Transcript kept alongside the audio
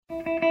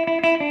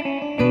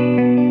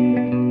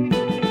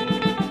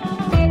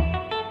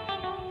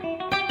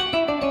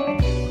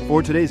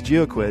For today's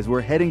GeoQuiz,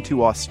 we're heading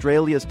to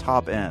Australia's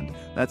top end.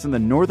 That's in the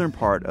northern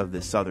part of the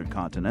southern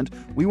continent.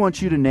 We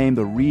want you to name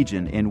the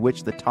region in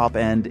which the top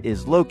end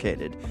is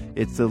located.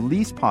 It's the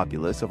least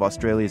populous of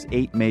Australia's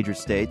 8 major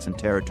states and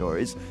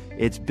territories.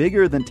 It's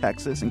bigger than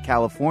Texas and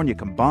California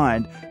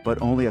combined, but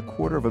only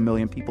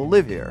 250,000 people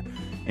live here.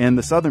 In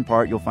the southern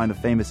part, you'll find the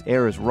famous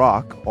Ayers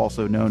Rock,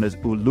 also known as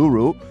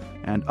Uluru.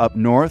 And up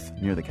north,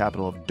 near the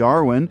capital of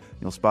Darwin,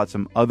 you'll spot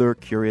some other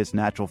curious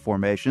natural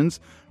formations.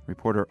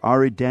 Reporter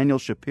Ari Daniel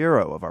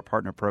Shapiro of our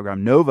partner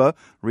program Nova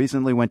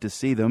recently went to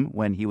see them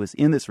when he was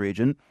in this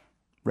region.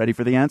 Ready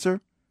for the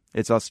answer?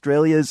 It's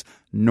Australia's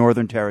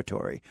Northern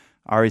Territory.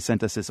 Ari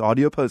sent us this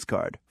audio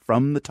postcard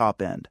from the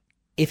top end.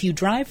 If you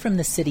drive from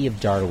the city of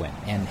Darwin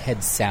and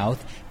head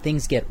south,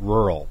 things get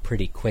rural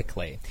pretty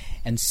quickly.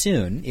 And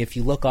soon, if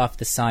you look off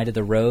the side of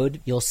the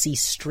road, you'll see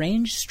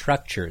strange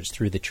structures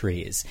through the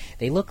trees.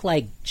 They look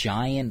like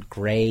giant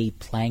gray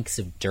planks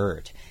of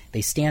dirt.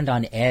 They stand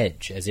on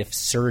edge as if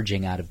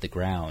surging out of the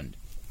ground.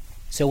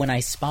 So when I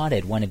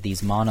spotted one of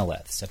these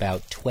monoliths,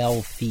 about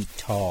 12 feet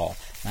tall,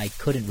 I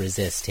couldn't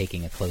resist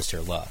taking a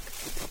closer look.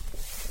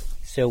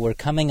 So we're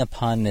coming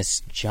upon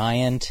this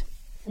giant...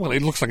 Well,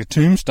 it looks like a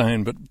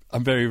tombstone, but a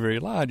very, very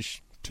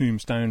large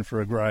tombstone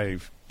for a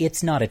grave.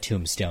 It's not a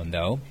tombstone,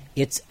 though.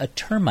 It's a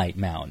termite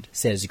mound,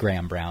 says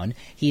Graham Brown.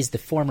 He's the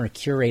former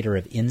curator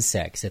of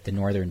insects at the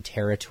Northern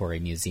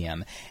Territory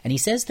Museum, and he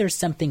says there's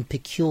something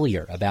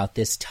peculiar about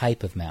this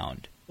type of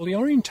mound. Well, the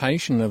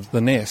orientation of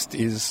the nest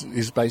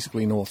is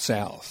basically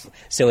north-south.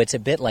 So it's a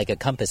bit like a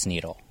compass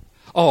needle.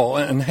 Oh,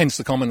 and hence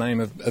the common name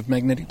of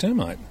magnetic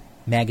termite.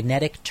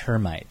 Magnetic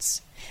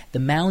termites. The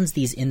mounds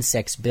these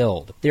insects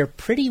build, they're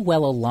pretty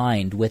well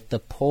aligned with the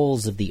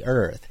poles of the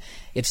Earth.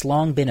 It's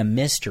long been a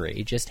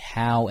mystery just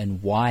how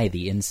and why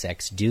the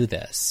insects do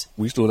this.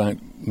 We still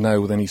don't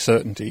know with any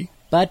certainty.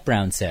 But,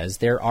 Brown says,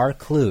 there are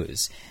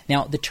clues.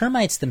 Now, the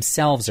termites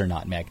themselves are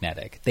not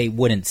magnetic. They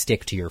wouldn't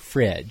stick to your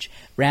fridge.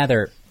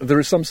 Rather... There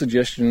is some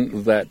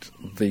suggestion that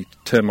the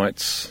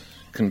termites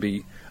can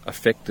be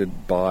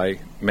affected by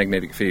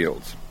magnetic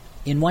fields.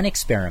 In one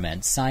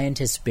experiment,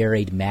 scientists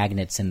buried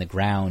magnets in the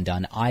ground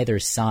on either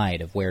side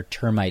of where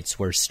termites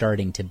were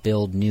starting to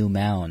build new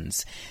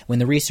mounds. When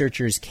the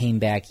researchers came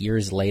back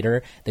years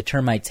later, the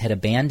termites had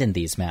abandoned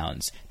these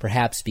mounds,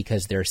 perhaps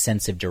because their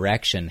sense of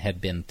direction had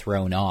been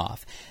thrown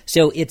off.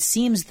 So it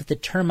seems that the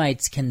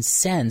termites can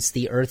sense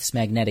the Earth's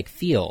magnetic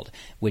field,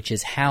 which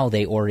is how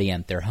they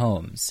orient their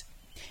homes.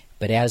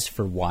 But as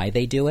for why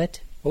they do it?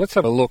 Well, let's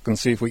have a look and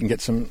see if we can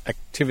get some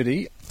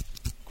activity.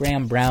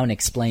 Graham Brown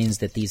explains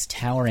that these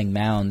towering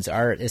mounds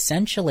are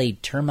essentially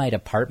termite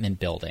apartment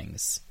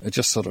buildings. It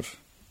just sort of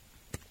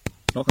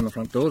knock on the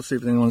front door to see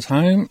if anyone's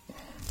home.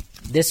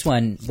 This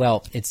one,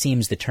 well, it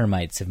seems the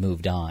termites have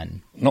moved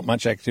on. Not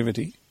much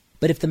activity.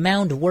 But if the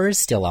mound were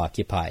still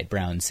occupied,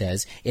 Brown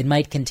says, it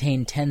might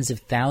contain tens of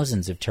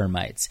thousands of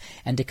termites.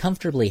 And to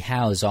comfortably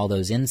house all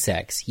those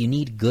insects, you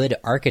need good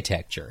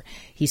architecture.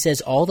 He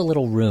says all the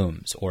little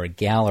rooms, or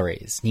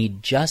galleries,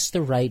 need just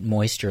the right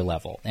moisture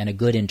level and a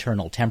good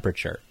internal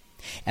temperature.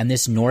 And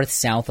this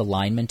north-south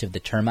alignment of the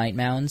termite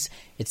mounds,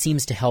 it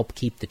seems to help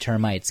keep the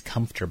termites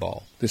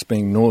comfortable. This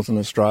being northern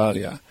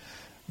Australia,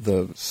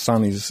 the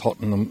sun is hot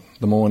in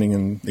the morning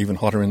and even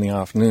hotter in the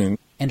afternoon.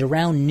 And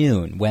around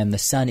noon, when the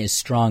sun is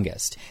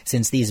strongest,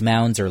 since these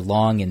mounds are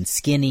long and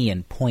skinny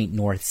and point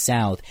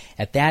north-south,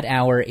 at that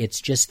hour it's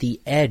just the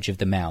edge of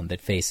the mound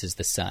that faces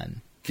the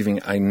sun.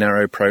 Giving a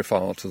narrow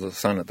profile to the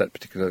sun at that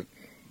particular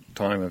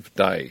time of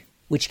day.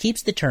 Which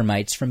keeps the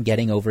termites from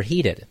getting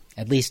overheated.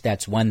 At least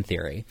that's one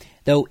theory.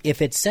 Though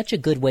if it's such a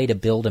good way to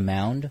build a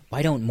mound,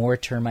 why don't more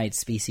termite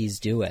species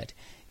do it?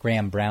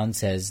 Graham Brown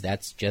says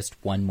that's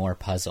just one more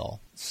puzzle.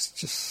 It's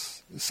just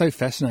so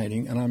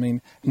fascinating, and I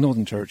mean,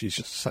 Northern Territory is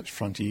just such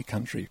frontier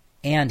country.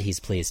 And, he's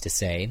pleased to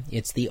say,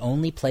 it's the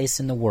only place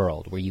in the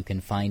world where you can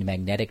find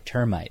magnetic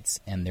termites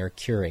and their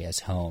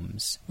curious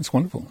homes. It's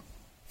wonderful.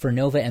 For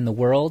Nova and the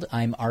World,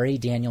 I'm Ari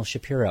Daniel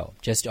Shapiro,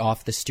 just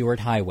off the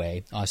Stewart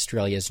Highway,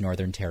 Australia's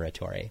Northern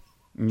Territory.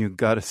 You've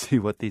got to see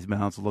what these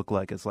mounds look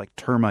like. It's like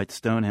termite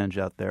Stonehenge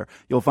out there.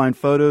 You'll find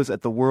photos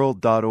at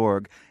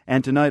theworld.org.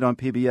 And tonight on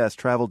PBS,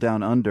 Travel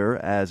Down Under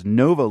as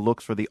Nova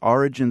looks for the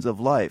origins of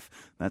life.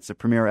 That's the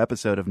premiere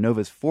episode of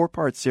Nova's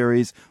 4-part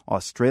series,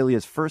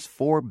 Australia's First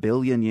 4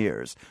 Billion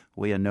Years.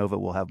 We and Nova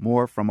will have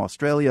more from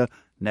Australia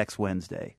next Wednesday.